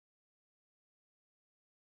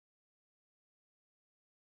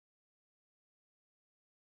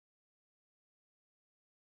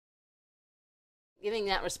Giving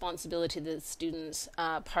that responsibility to the students,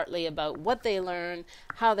 partly about what they learn,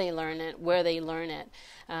 how they learn it, where they learn it.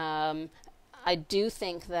 I do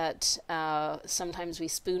think that sometimes we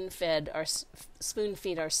spoon feed our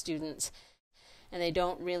students, and they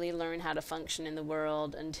don't really learn how to function in the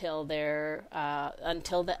world until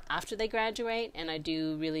after they graduate. And I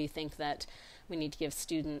do really think that we need to give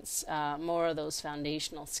students more of those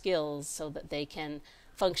foundational skills so that they can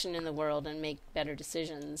function in the world and make better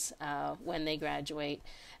decisions when they graduate,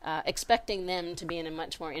 expecting them to be in a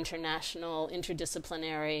much more international,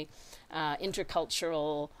 interdisciplinary,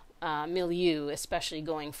 intercultural milieu, especially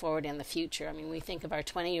going forward in the future. I mean, we think of our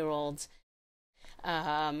 20-year-olds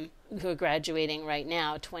who are graduating right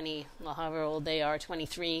now, 20, well, however old they are,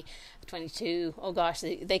 23, 22. Oh gosh,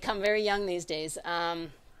 they come very young these days.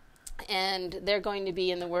 And they're going to be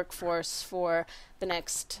in the workforce for the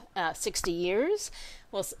next 60 years.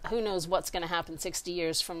 Well, who knows what's going to happen 60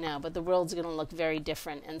 years from now, but the world's going to look very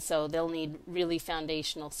different, and so they'll need really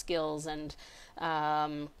foundational skills and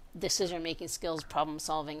decision-making skills,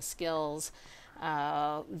 problem-solving skills,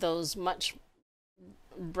 those much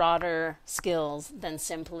broader skills than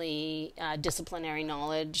simply disciplinary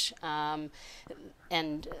knowledge.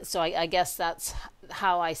 And so I guess that's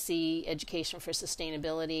how I see education for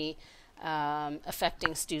sustainability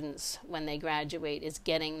affecting students when they graduate, is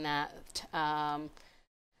getting that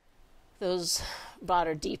those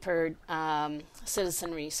broader, deeper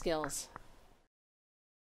citizenry skills.